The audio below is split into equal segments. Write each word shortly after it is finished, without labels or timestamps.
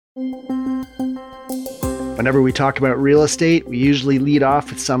Whenever we talk about real estate, we usually lead off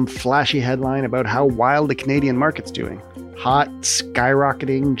with some flashy headline about how wild the Canadian market's doing. Hot,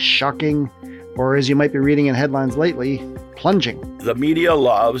 skyrocketing, shocking, or as you might be reading in headlines lately, plunging. The media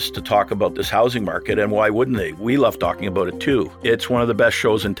loves to talk about this housing market, and why wouldn't they? We love talking about it too. It's one of the best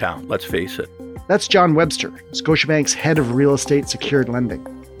shows in town, let's face it. That's John Webster, Scotiabank's head of real estate secured lending.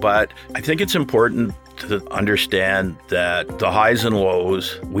 But I think it's important to understand that the highs and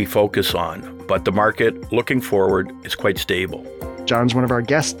lows we focus on, but the market looking forward is quite stable. John's one of our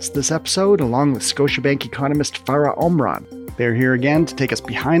guests this episode, along with Scotiabank economist Farah Omran. They're here again to take us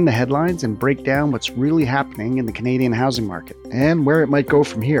behind the headlines and break down what's really happening in the Canadian housing market and where it might go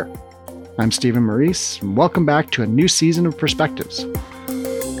from here. I'm Stephen Maurice, and welcome back to a new season of Perspectives.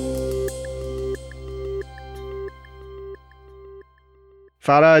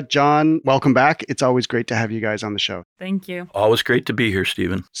 Farah, John, welcome back. It's always great to have you guys on the show. Thank you. Always great to be here,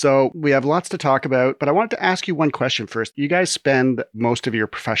 Stephen. So we have lots to talk about, but I wanted to ask you one question first. You guys spend most of your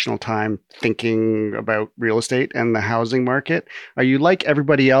professional time thinking about real estate and the housing market. Are you like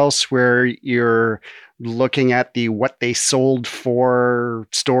everybody else where you're looking at the what they sold for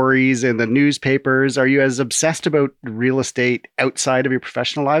stories in the newspapers? Are you as obsessed about real estate outside of your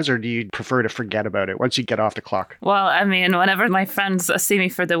professional lives, or do you prefer to forget about it once you get off the clock? Well, I mean, whenever my friends see me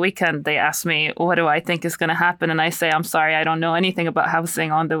for the weekend, they ask me, what do I think is going to happen? And I say, I'm sorry, I don't know anything about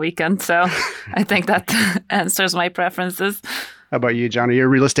housing on the weekend. So I think that answers my preferences. How about you, John? Are you a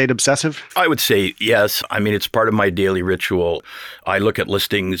real estate obsessive? I would say yes. I mean, it's part of my daily ritual. I look at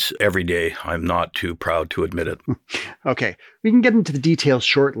listings every day. I'm not too proud to admit it. Okay, we can get into the details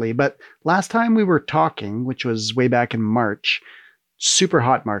shortly, but last time we were talking, which was way back in March, super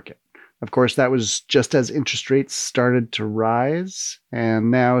hot market. Of course, that was just as interest rates started to rise.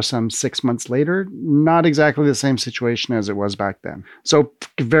 And now, some 6 months later, not exactly the same situation as it was back then. So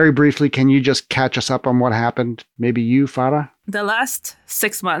very briefly, can you just catch us up on what happened? Maybe you, Farah? The last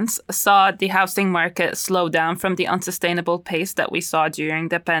 6 months saw the housing market slow down from the unsustainable pace that we saw during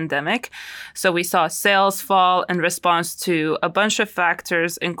the pandemic. So we saw sales fall in response to a bunch of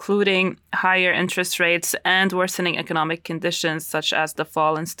factors, including higher interest rates and worsening economic conditions, such as the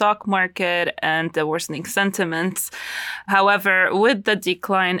fall in stock market and the worsening sentiments. However, with the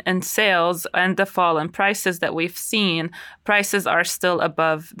decline in sales and the fall in prices that we've seen, prices are still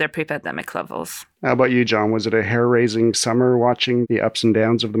above their pre-pandemic levels. How about you, John? Was it a hair-raising summer watching the ups and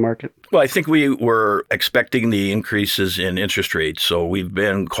downs of the market? Well, I think we were expecting the increases in interest rates. So we've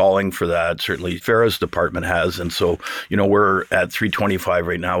been calling for that. Certainly Farah's department has. And so, we're at 3.25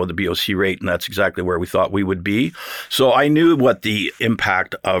 right now with the BOC rate, and that's exactly where we thought we would be. So I knew what the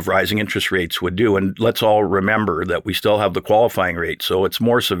impact of rising interest rates would do. And let's all remember that we still have the qualifying rate. So it's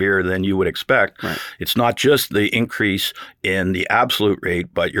more severe than you would expect. Right. It's not just the increase in the absolute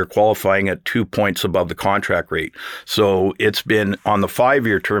rate, but you're qualifying at 2 points above the contract rate. So it's been, on the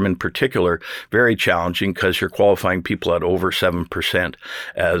 5-year term in particular, very challenging because you're qualifying people at over 7%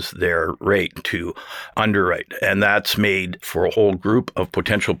 as their rate to underwrite. And that's made for a whole group of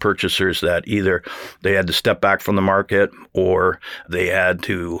potential purchasers that either they had to step back from the market or they had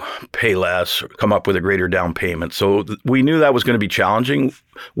to pay less or come up with a greater down payment. So we knew that was going to be challenging.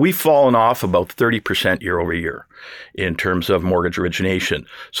 We've fallen off about 30% year over year in terms of mortgage origination.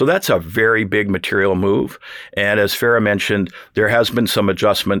 So that's a very big material move. And as Farah mentioned, there has been some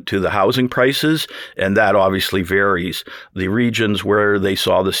adjustment to the housing prices, and that obviously varies. The regions where they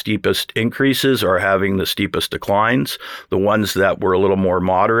saw the steepest increases are having the steepest declines. The ones that were a little more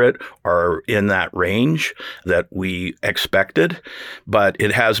moderate are in that range that we expected. But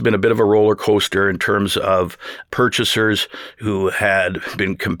it has been a bit of a roller coaster in terms of purchasers who had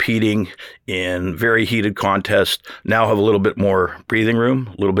been competing in very heated contests now have a little bit more breathing room,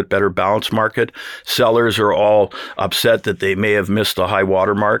 a little bit better balanced market. Sellers are all upset that they may have missed the high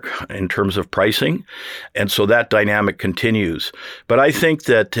water mark in terms of pricing. And so that dynamic continues. But I think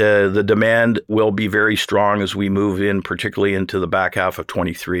that the demand will be very strong as we move in, particularly into the back half of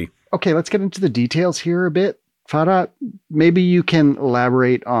 23. Okay, let's get into the details here a bit. Farah, maybe you can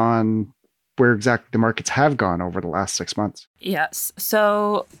elaborate on where exactly the markets have gone over the last 6 months. Yes.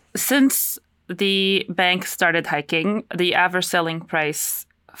 So since the bank started hiking, the average selling price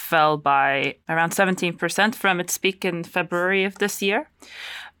fell by around 17% from its peak in February of this year.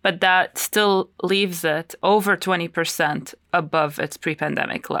 But that still leaves it over 20% above its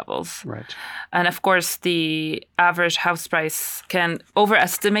pre-pandemic levels. Right. And of course, the average house price can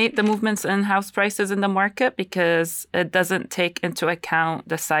overestimate the movements in house prices in the market because it doesn't take into account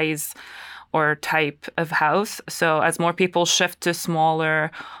the size or type of house. So as more people shift to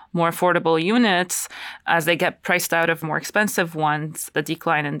smaller, more affordable units, as they get priced out of more expensive ones, the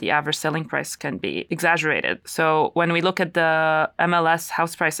decline in the average selling price can be exaggerated. So when we look at the MLS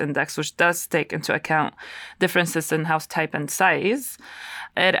house price index, which does take into account differences in house type and size,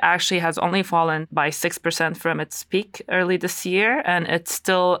 it actually has only fallen by 6% from its peak early this year, and it's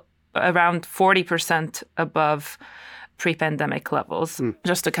still around 40% above pre-pandemic levels,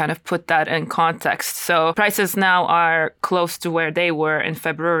 just to kind of put that in context. So prices now are close to where they were in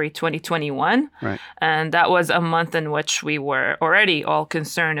February 2021. Right. And that was a month in which we were already all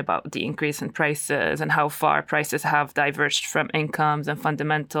concerned about the increase in prices and how far prices have diverged from incomes and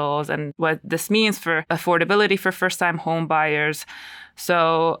fundamentals and what this means for affordability for first-time home buyers.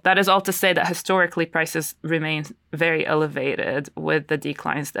 So that is all to say that historically prices remain very elevated with the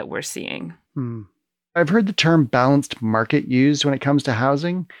declines that we're seeing. I've heard the term balanced market used when it comes to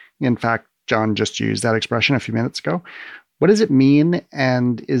housing. In fact, John just used that expression a few minutes ago. What does it mean?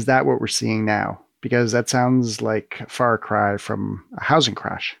 And is that what we're seeing now? Because that sounds like a far cry from a housing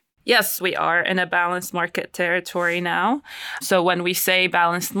crash. Yes, we are in a balanced market territory now. So when we say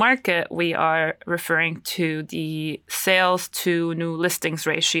balanced market, we are referring to the sales to new listings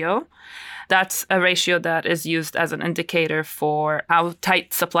ratio. That's a ratio that is used as an indicator for how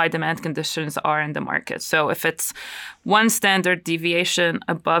tight supply-demand conditions are in the market. So if it's one standard deviation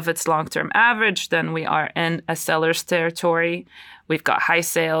above its long-term average, then we are in a seller's territory. We've got high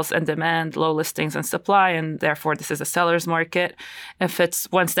sales and demand, low listings and supply, and therefore this is a seller's market. If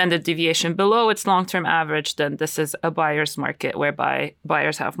it's one standard deviation below its long-term average, then this is a buyer's market whereby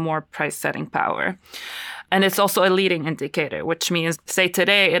buyers have more price-setting power. And it's also a leading indicator, which means, say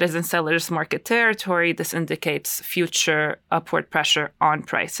today it is in seller's market territory, this indicates future upward pressure on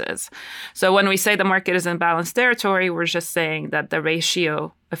prices. So when we say the market is in balanced territory, we're just saying that the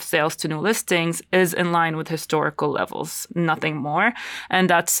ratio of sales to new listings is in line with historical levels, nothing more. And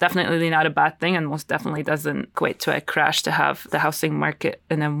that's definitely not a bad thing and most definitely doesn't equate to a crash to have the housing market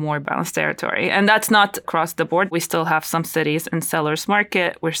in a more balanced territory. And that's not across the board. We still have some cities in seller's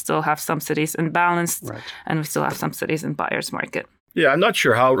market. We still have some cities in balanced, right. And we still have some cities in buyer's market. Yeah, I'm not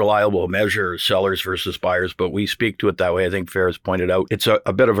sure how reliable a measure sellers versus buyers, but we speak to it that way. I think Farah's pointed out it's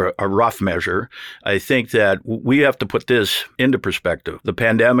a bit of a rough measure. I think that we have to put this into perspective. The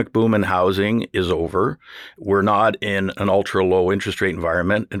pandemic boom in housing is over. We're not in an ultra low interest rate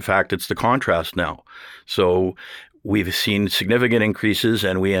environment. In fact, it's the contrast now. So we've seen significant increases,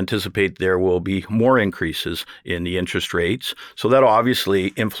 and we anticipate there will be more increases in the interest rates. So that obviously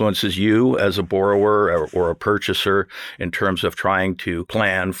influences you as a borrower or a purchaser in terms of trying to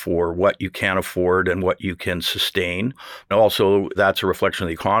plan for what you can afford and what you can sustain. And also, that's a reflection of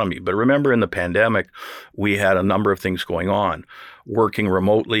the economy. But remember, in the pandemic, we had a number of things going on. Working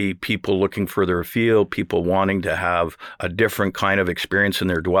remotely, people looking further afield, people wanting to have a different kind of experience in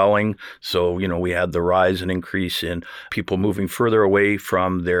their dwelling. So, we had the rise and increase in people moving further away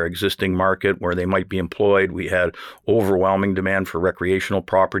from their existing market where they might be employed. We had overwhelming demand for recreational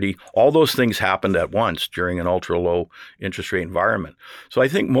property. All those things happened at once during an ultra low interest rate environment. So I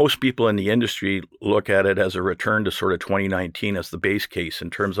think most people in the industry look at it as a return to sort of 2019 as the base case in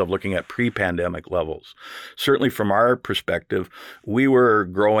terms of looking at pre-pandemic levels. Certainly from our perspective, we were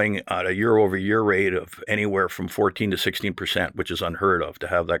growing at a year-over-year rate of anywhere from 14 to 16%, which is unheard of to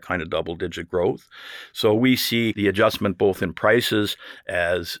have that kind of double-digit growth. So we see the adjustment both in prices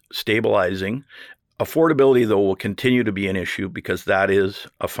as stabilizing. Affordability, though, will continue to be an issue because that is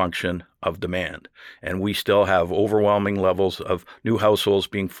a function of demand. And we still have overwhelming levels of new households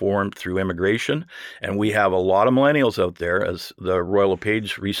being formed through immigration. And we have a lot of millennials out there, as the Royal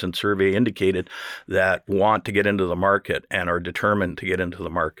LePage recent survey indicated, that want to get into the market and are determined to get into the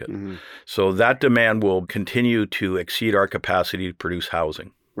market. Mm-hmm. So that demand will continue to exceed our capacity to produce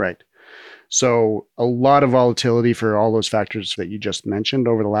housing. Right. So a lot of volatility for all those factors that you just mentioned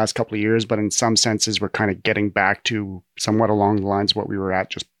over the last couple of years, but in some senses, we're kind of getting back to somewhat along the lines of what we were at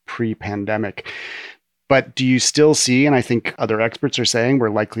just pre-pandemic. But do you still see, and I think other experts are saying, we're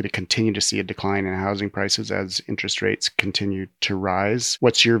likely to continue to see a decline in housing prices as interest rates continue to rise?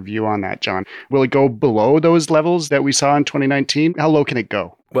 What's your view on that, John? Will it go below those levels that we saw in 2019? How low can it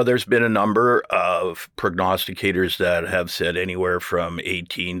go? Well, there's been a number of prognosticators that have said anywhere from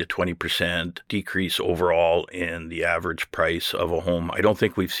 18 to 20% decrease overall in the average price of a home. I don't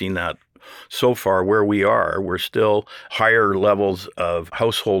think we've seen that so far where we are. We're still higher levels of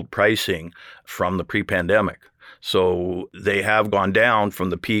household pricing from the pre-pandemic. So they have gone down from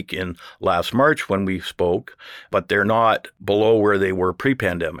the peak in last March when we spoke, but they're not below where they were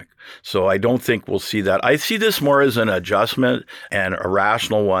pre-pandemic. So I don't think we'll see that. I see this more as an adjustment and a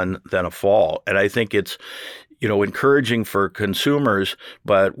rational one than a fall. And I think it's, encouraging for consumers,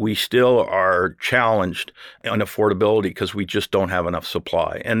 but we still are challenged on affordability because we just don't have enough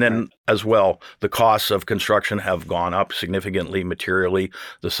supply. And then as well, the costs of construction have gone up significantly, materially.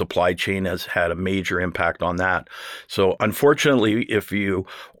 The supply chain has had a major impact on that. So unfortunately, if you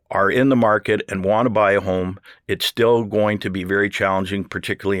are in the market and want to buy a home, it's still going to be very challenging,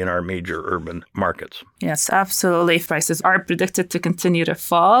 particularly in our major urban markets. Yes, absolutely. Prices are predicted to continue to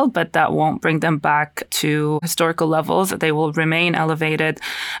fall, but that won't bring them back to historical levels. They will remain elevated.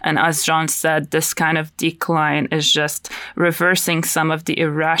 And as John said, this kind of decline is just reversing some of the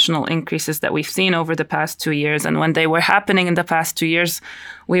irrational increases that we've seen over the past 2 years. And when they were happening in the past 2 years,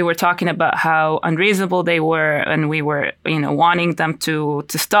 we were talking about how unreasonable they were, and we were, wanting them to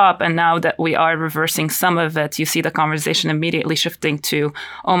stop. And now that we are reversing some of it, you see the conversation immediately shifting to,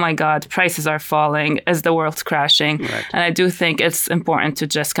 oh my God, prices are falling. Is the world crashing? Right. And I do think it's important to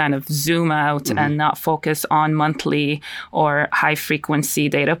just kind of zoom out and not focus on monthly or high frequency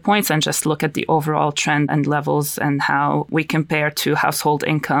data points and just look at the overall trend and levels and how we compare to household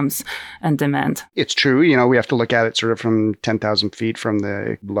incomes and demand. It's true. We have to look at it sort of from 10,000 feet from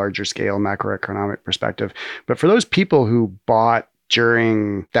the larger scale macroeconomic perspective. But for those people who bought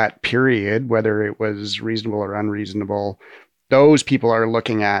during that period, whether it was reasonable or unreasonable, those people are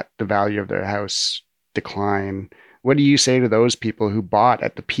looking at the value of their house decline. What do you say to those people who bought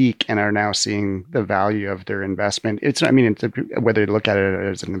at the peak and are now seeing the value of their investment? It's whether you look at it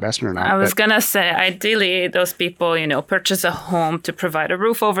as an investment or not. I was going to say, ideally, those people, purchase a home to provide a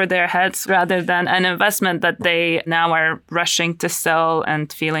roof over their heads rather than an investment that they now are rushing to sell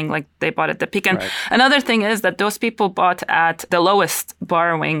and feeling like they bought at the peak. And another thing is that those people bought at the lowest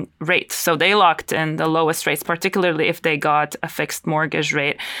borrowing rate. So they locked in the lowest rates, particularly if they got a fixed mortgage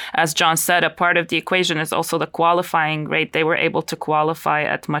rate. As John said, a part of the equation is also the qualifying rate. They were able to qualify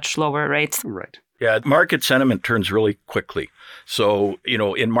at much lower rates. Right. Yeah, market sentiment turns really quickly. So,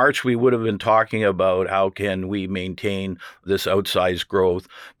 in March, we would have been talking about how can we maintain this outsized growth.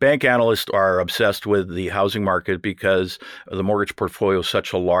 Bank analysts are obsessed with the housing market because the mortgage portfolio is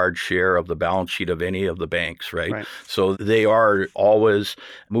such a large share of the balance sheet of any of the banks, right? So they are always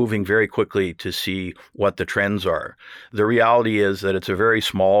moving very quickly to see what the trends are. The reality is that it's a very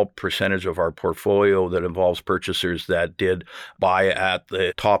small percentage of our portfolio that involves purchasers that did buy at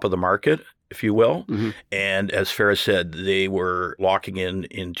the top of the market, if you will. And as Farah said, they were locking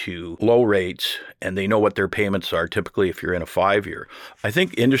into low rates and they know what their payments are typically if you're in a 5-year. I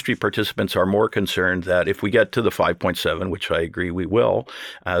think industry participants are more concerned that if we get to the 5.7, which I agree we will,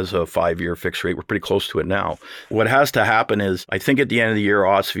 as a 5-year fixed rate, we're pretty close to it now. What has to happen is, I think at the end of the year,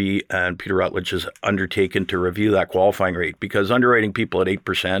 OSFI and Peter Rutledge has undertaken to review that qualifying rate because underwriting people at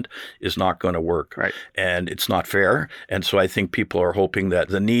 8% is not going to work. And it's not fair. And so I think people are hoping that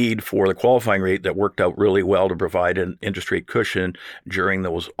the need for the qualifying rate that worked out really well to provide an interest rate cushion during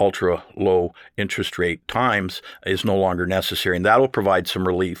those ultra low interest rate times is no longer necessary. And that'll provide some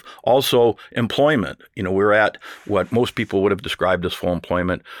relief. Also, employment. We're at what most people would have described as full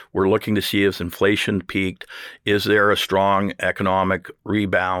employment. We're looking to see if inflation peaked. Is there a strong economic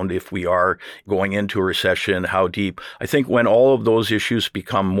rebound if we are going into a recession? How deep? I think when all of those issues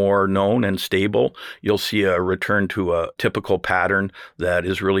become more known and stable, you'll see a return to a typical pattern that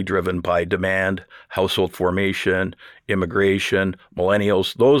is really driven by demand, household formation, immigration,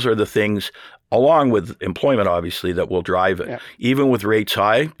 millennials. Those are the things, along with employment, obviously, that will drive it. Even with rates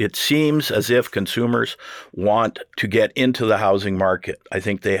high, it seems as if consumers want to get into the housing market. I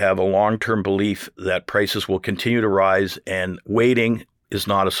think they have a long-term belief that prices will continue to rise, and waiting is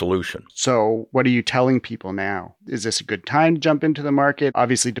not a solution. So what are you telling people now? Is this a good time to jump into the market?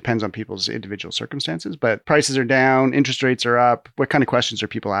 Obviously, it depends on people's individual circumstances, but prices are down, interest rates are up. What kind of questions are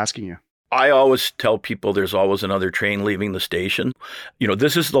people asking you? I always tell people there's always another train leaving the station.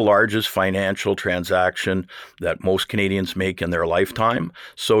 This is the largest financial transaction that most Canadians make in their lifetime.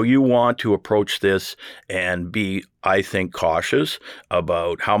 So you want to approach this and be, I think, cautious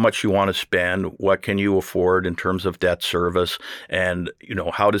about how much you want to spend, what can you afford in terms of debt service, and,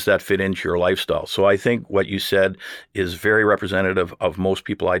 how does that fit into your lifestyle? So I think what you said is very representative of most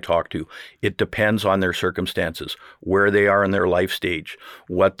people I talk to. It depends on their circumstances, where they are in their life stage,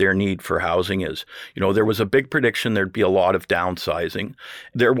 what their need for housing is. There was a big prediction there'd be a lot of downsizing.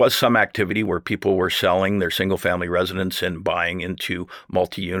 There was some activity where people were selling their single-family residence and buying into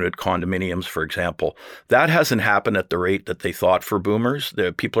multi-unit condominiums, for example. That hasn't happened happen at the rate that they thought for boomers.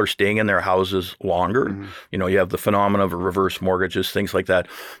 The people are staying in their houses longer. Mm-hmm. You have the phenomena of reverse mortgages, things like that.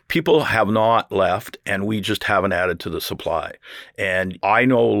 People have not left, and we just haven't added to the supply. And I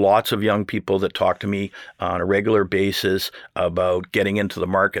know lots of young people that talk to me on a regular basis about getting into the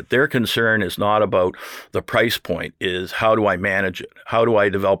market. Their concern is not about the price point, is how do I manage it? How do I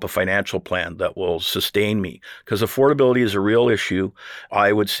develop a financial plan that will sustain me? Because affordability is a real issue,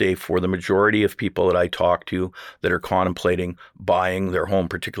 I would say, for the majority of people that I talk to that are contemplating buying their home,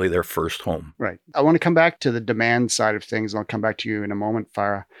 particularly their first home. Right. I want to come back to the demand side of things, and I'll come back to you in a moment,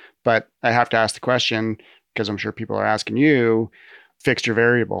 Farah. But I have to ask the question, because I'm sure people are asking you, fixed or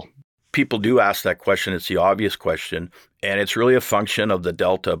variable? People do ask that question. It's the obvious question. And it's really a function of the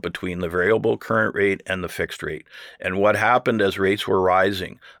delta between the variable current rate and the fixed rate. And what happened as rates were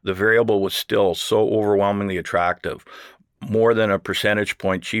rising, the variable was still so overwhelmingly attractive, more than a percentage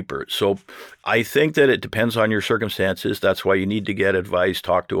point cheaper. So I think that it depends on your circumstances. That's why you need to get advice,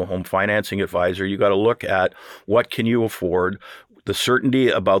 talk to a home financing advisor. You got to look at what can you afford, the certainty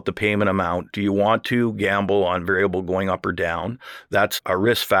about the payment amount. Do you want to gamble on variable going up or down? That's a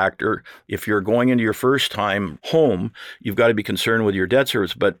risk factor. If you're going into your first time home, you've got to be concerned with your debt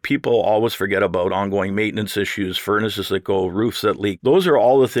service, but people always forget about ongoing maintenance issues, furnaces that go, roofs that leak. Those are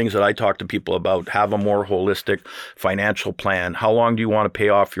all the things that I talk to people about. Have a more holistic financial plan. How long do you want to pay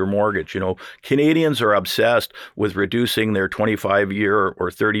off your mortgage? Canadians are obsessed with reducing their 25-year or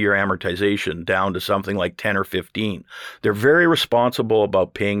 30-year amortization down to something like 10 or 15. They're very responsible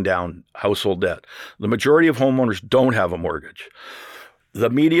about paying down household debt. The majority of homeowners don't have a mortgage. The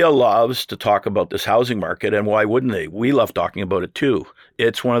media loves to talk about this housing market, and why wouldn't they? We love talking about it too.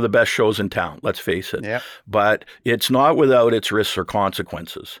 It's one of the best shows in town, let's face it. Yep. But it's not without its risks or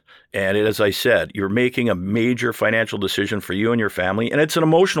consequences. And as I said, you're making a major financial decision for you and your family, and it's an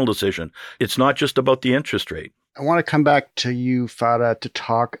emotional decision. It's not just about the interest rate. I want to come back to you, Farah, to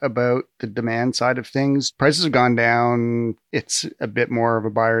talk about the demand side of things. Prices have gone down. It's a bit more of a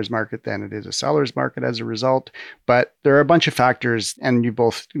buyer's market than it is a seller's market as a result. But there are a bunch of factors, and you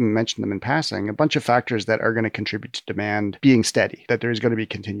both mentioned them in passing, a bunch of factors that are going to contribute to demand being steady, that there's going to be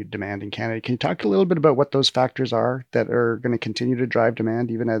continued demand in Canada. Can you talk a little bit about what those factors are that are going to continue to drive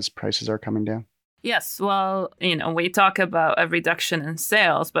demand even as prices are coming down? Yes, well, we talk about a reduction in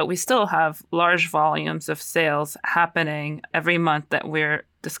sales, but we still have large volumes of sales happening every month that we're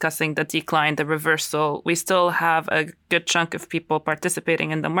discussing the decline, the reversal. We still have a good chunk of people participating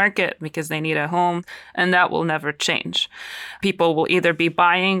in the market because they need a home, and that will never change. People will either be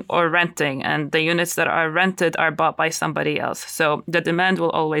buying or renting, and the units that are rented are bought by somebody else. So the demand will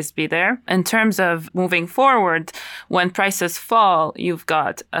always be there. In terms of moving forward, when prices fall, you've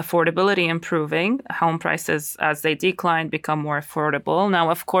got affordability improving. Home prices, as they decline, become more affordable. Now,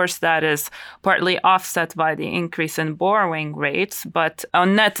 of course, that is partly offset by the increase in borrowing rates, but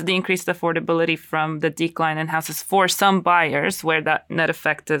on net, the increased affordability from the decline in houses for some buyers, where that net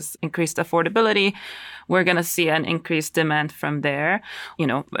effect is increased affordability, we're going to see an increased demand from there.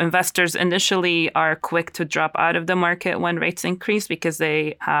 Investors initially are quick to drop out of the market when rates increase because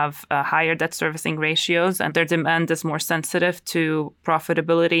they have higher debt servicing ratios and their demand is more sensitive to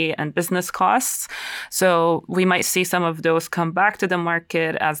profitability and business costs. So we might see some of those come back to the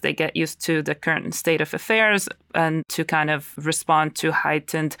market as they get used to the current state of affairs and to kind of respond to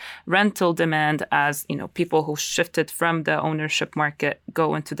heightened rental demand as, people who shifted from the ownership market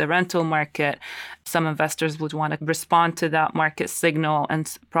go into the rental market. Some investors would want to respond to that market signal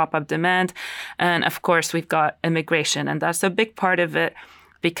and prop up demand. And of course, we've got immigration, and that's a big part of it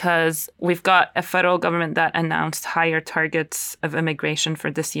because we've got a federal government that announced higher targets of immigration for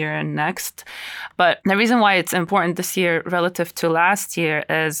this year and next. But the reason why it's important this year relative to last year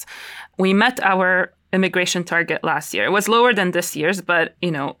is we met our immigration target last year. It was lower than this year's, but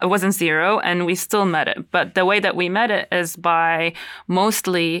it wasn't zero and we still met it. But the way that we met it is by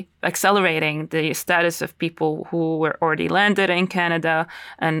mostly accelerating the status of people who were already landed in Canada,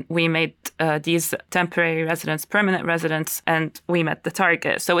 and we made these temporary residents permanent residents, and we met the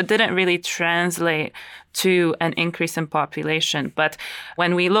target. So it didn't really translate to an increase in population. But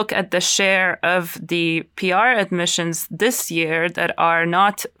when we look at the share of the PR admissions this year that are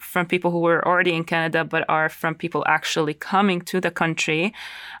not from people who were already in Canada, but are from people actually coming to the country,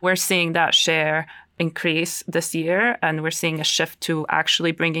 we're seeing that share increase this year, and we're seeing a shift to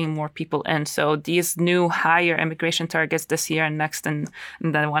actually bringing more people in. So these new higher immigration targets this year and next and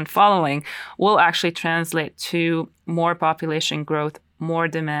the one following will actually translate to more population growth, more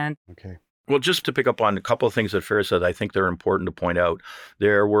demand. Okay. Well, just to pick up on a couple of things that Farah said, I think they're important to point out.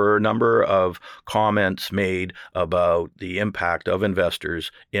 There were a number of comments made about the impact of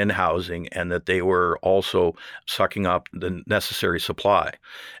investors in housing and that they were also sucking up the necessary supply.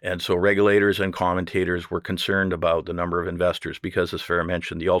 And so regulators and commentators were concerned about the number of investors because, as Farah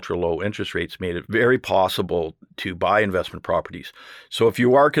mentioned, the ultra-low interest rates made it very possible to buy investment properties. So if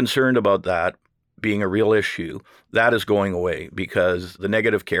you are concerned about that being a real issue, that is going away because the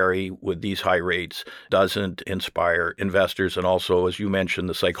negative carry with these high rates doesn't inspire investors. And also, as you mentioned,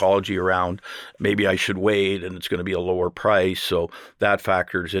 the psychology around maybe I should wait and it's going to be a lower price. So that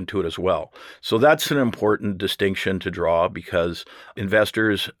factors into it as well. So that's an important distinction to draw because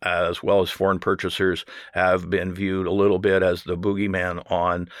investors, as well as foreign purchasers, have been viewed a little bit as the boogeyman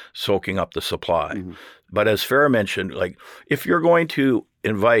on soaking up the supply. Mm-hmm. But as Farah mentioned, like if you're going to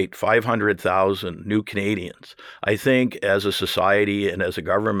invite 500,000 new Canadians, I think as a society and as a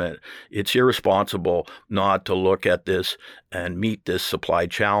government, it's irresponsible not to look at this and meet this supply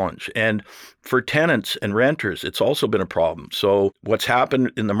challenge. And for tenants and renters, it's also been a problem. So what's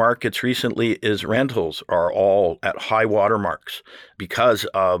happened in the markets recently is rentals are all at high water marks because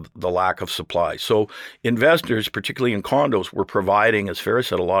of the lack of supply. So investors, particularly in condos, were providing, as Farah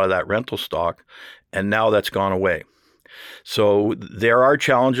said, a lot of that rental stock, and now that's gone away. So there are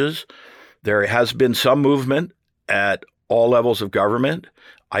challenges. There has been some movement at all levels of government.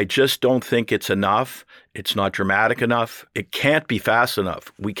 I just don't think it's enough. It's not dramatic enough. It can't be fast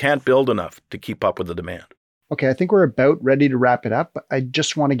enough. We can't build enough to keep up with the demand. Okay, I think we're about ready to wrap it up. I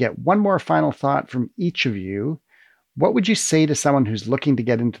just want to get one more final thought from each of you. What would you say to someone who's looking to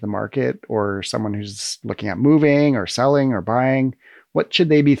get into the market or someone who's looking at moving or selling or buying? What should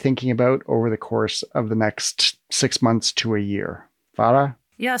they be thinking about over the course of the next 6 months to a year? Farah?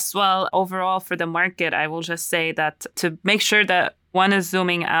 Yes, well, overall for the market, I will just say that to make sure that one is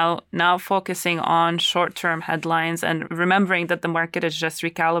zooming out, not focusing on short-term headlines and remembering that the market is just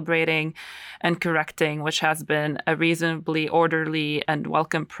recalibrating and correcting, which has been a reasonably orderly and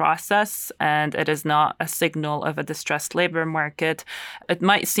welcome process. And it is not a signal of a distressed labor market. It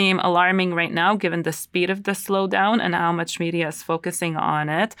might seem alarming right now, given the speed of the slowdown and how much media is focusing on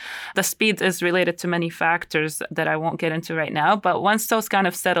it. The speed is related to many factors that I won't get into right now. But once those kind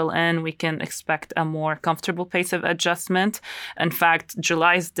of settle in, we can expect a more comfortable pace of adjustment. In fact,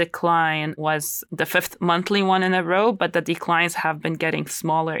 July's decline was the fifth monthly one in a row, but the declines have been getting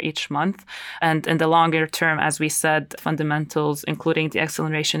smaller each month. And in the longer term, as we said, fundamentals, including the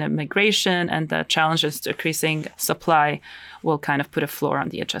acceleration of migration and the challenges to increasing supply, will kind of put a floor on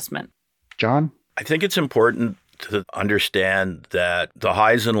the adjustment. John? I think it's important to understand that the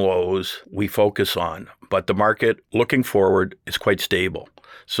highs and lows we focus on, but the market looking forward is quite stable.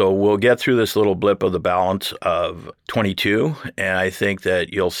 So we'll get through this little blip of the balance of 22, and I think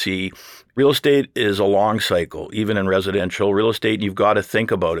that you'll see real estate is a long cycle, even in residential real estate. You've got to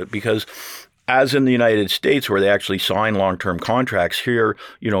think about it because as in the United States, where they actually sign long-term contracts, here,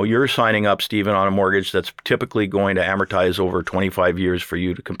 you're signing up, Stephen, on a mortgage that's typically going to amortize over 25 years for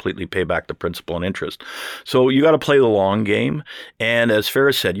you to completely pay back the principal and interest. So you got to play the long game. And as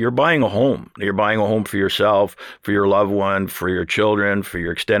Farah said, you're buying a home. You're buying a home for yourself, for your loved one, for your children, for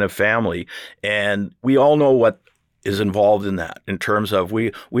your extended family. And we all know what is involved in that in terms of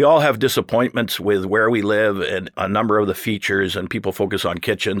we all have disappointments with where we live and a number of the features, and people focus on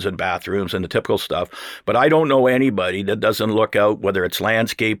kitchens and bathrooms and the typical stuff. But I don't know anybody that doesn't look out, whether it's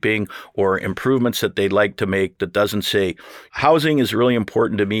landscaping or improvements that they'd like to make, that doesn't say housing is really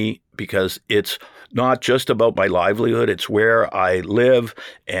important to me because it's not just about my livelihood. It's where I live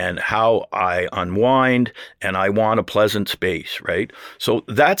and how I unwind, and I want a pleasant space, right? So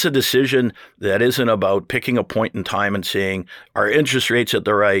that's a decision that isn't about picking a point in time and saying, are interest rates at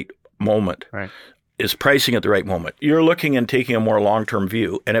the right moment? Right. Is pricing at the right moment? You're looking and taking a more long-term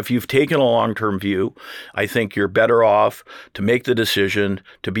view. And if you've taken a long-term view, I think you're better off to make the decision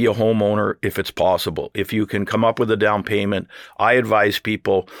to be a homeowner if it's possible. If you can come up with a down payment, I advise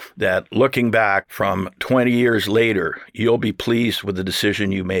people that looking back from 20 years later, you'll be pleased with the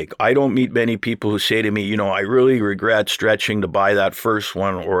decision you make. I don't meet many people who say to me, I really regret stretching to buy that first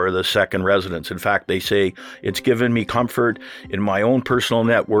one or the second residence. In fact, they say it's given me comfort in my own personal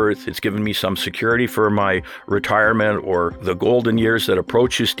net worth. It's given me some security for my retirement or the golden years that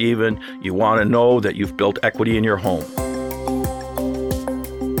approach you, Stephen. You want to know that you've built equity in your home.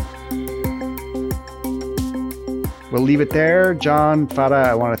 We'll leave it there. John, Farah,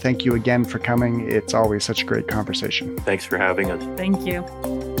 I want to thank you again for coming. It's always such a great conversation. Thanks for having us. Thank you.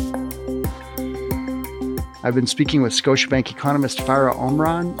 I've been speaking with Scotiabank economist Farah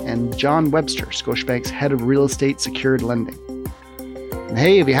Omran and John Webster, Scotiabank's head of real estate secured lending. And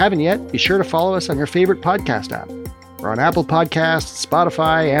hey, if you haven't yet, be sure to follow us on your favorite podcast app. We're on Apple Podcasts,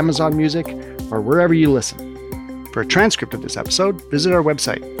 Spotify, Amazon Music, or wherever you listen. For a transcript of this episode, visit our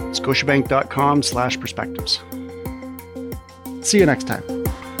website, scotiabank.com/perspectives. See you next time.